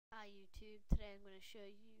Hi YouTube, today I'm going to show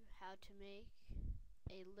you how to make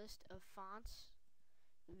a list of fonts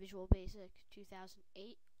in Visual Basic 2008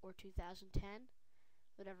 or 2010,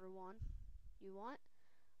 whatever one you want.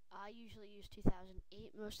 I usually use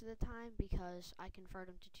 2008 most of the time because I convert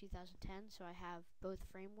them to 2010, so I have both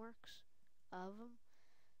frameworks of them.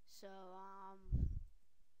 So,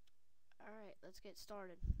 alright, let's get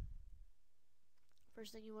started.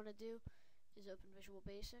 First thing you want to do is open Visual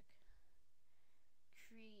Basic,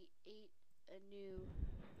 create a new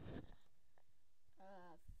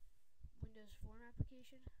Windows form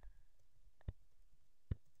application.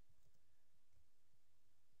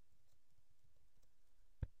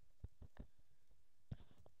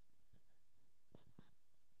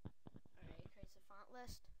 Alright, it creates a font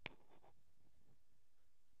list.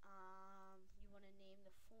 You want to name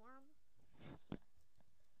the form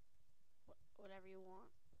whatever you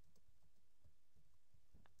want.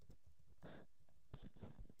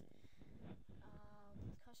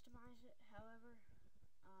 Customize it however.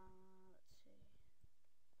 Let's see.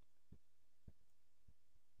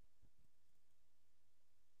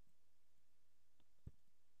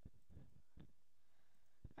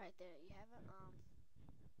 Alright, there you have it.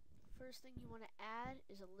 First thing you want to add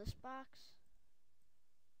is a list box.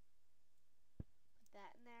 Put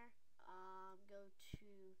that in there. Go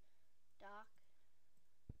to doc.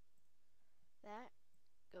 That.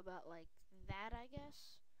 Go about like that, I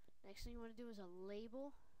guess. Next thing you want to do is a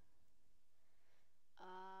label.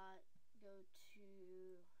 Go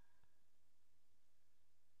to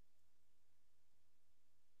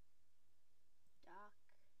doc,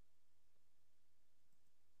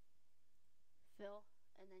 fill,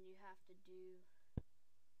 and then you have to do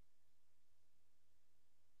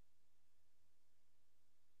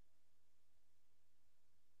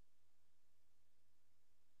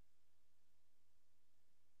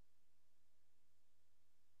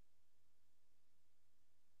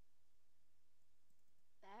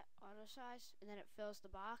that auto size, and then it fills the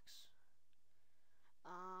box.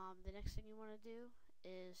 The next thing you want to do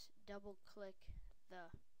is double click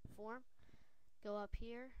the form, go up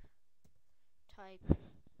here, type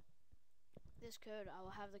this code. I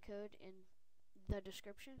will have the code in the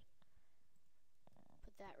description.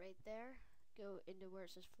 Put that right there. Go into where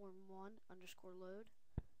it says form1_load.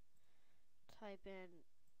 Type in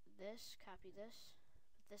this, copy this,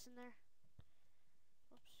 put this in there.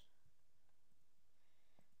 Whoops.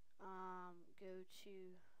 Go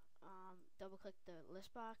to double click the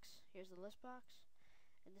list box. Here's the list box,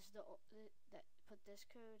 and this is that. Put this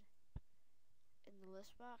code in the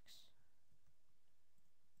list box,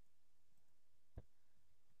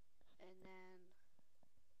 and then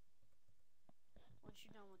once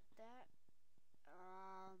you're done with that,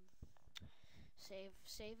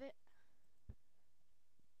 save it,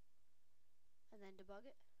 and then debug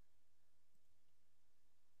it.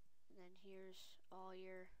 And then here's all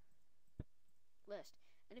your list.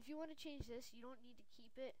 And if you want to change this, you don't need to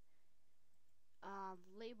keep it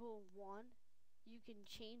label 1. You can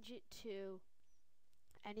change it to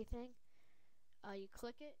anything. You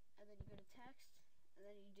click it, and then you go to text, and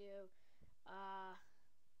then you do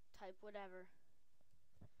type whatever.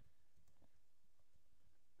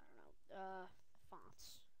 I don't know,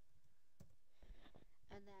 fonts.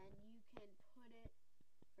 And then you can put it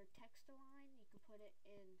for text align. You can put it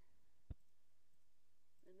in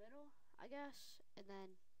the middle, I guess, and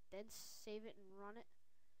then save it and run it,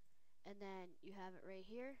 and then you have it right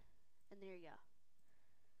here, and there you go.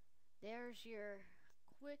 There's your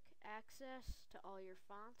quick access to all your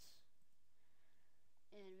fonts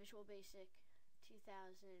in Visual Basic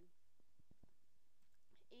 2008.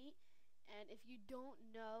 And if you don't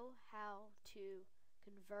know how to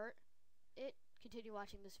convert it, continue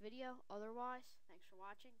watching this video. Otherwise, thanks for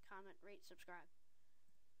watching. Comment, rate, subscribe.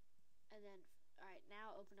 And then alright,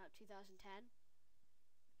 now open up 2010.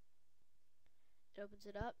 It opens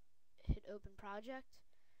it up. Hit open project.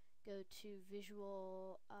 Go to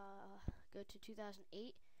visual, go to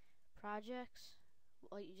 2008 projects,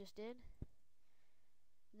 what you just did.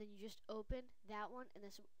 And then you just open that one, and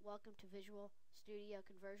this welcome to Visual Studio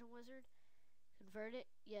Conversion Wizard. Convert it,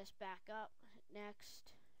 yes, back up,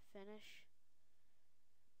 next, finish.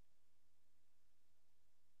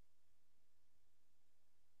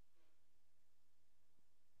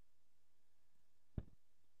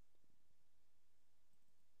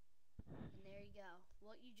 There you go.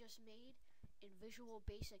 What you just made in Visual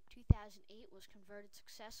Basic 2008 was converted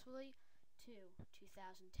successfully to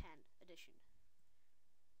 2010 edition.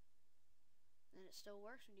 And it still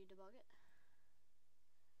works when you debug it.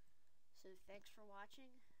 So thanks for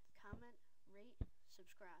watching. Comment, rate,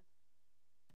 subscribe.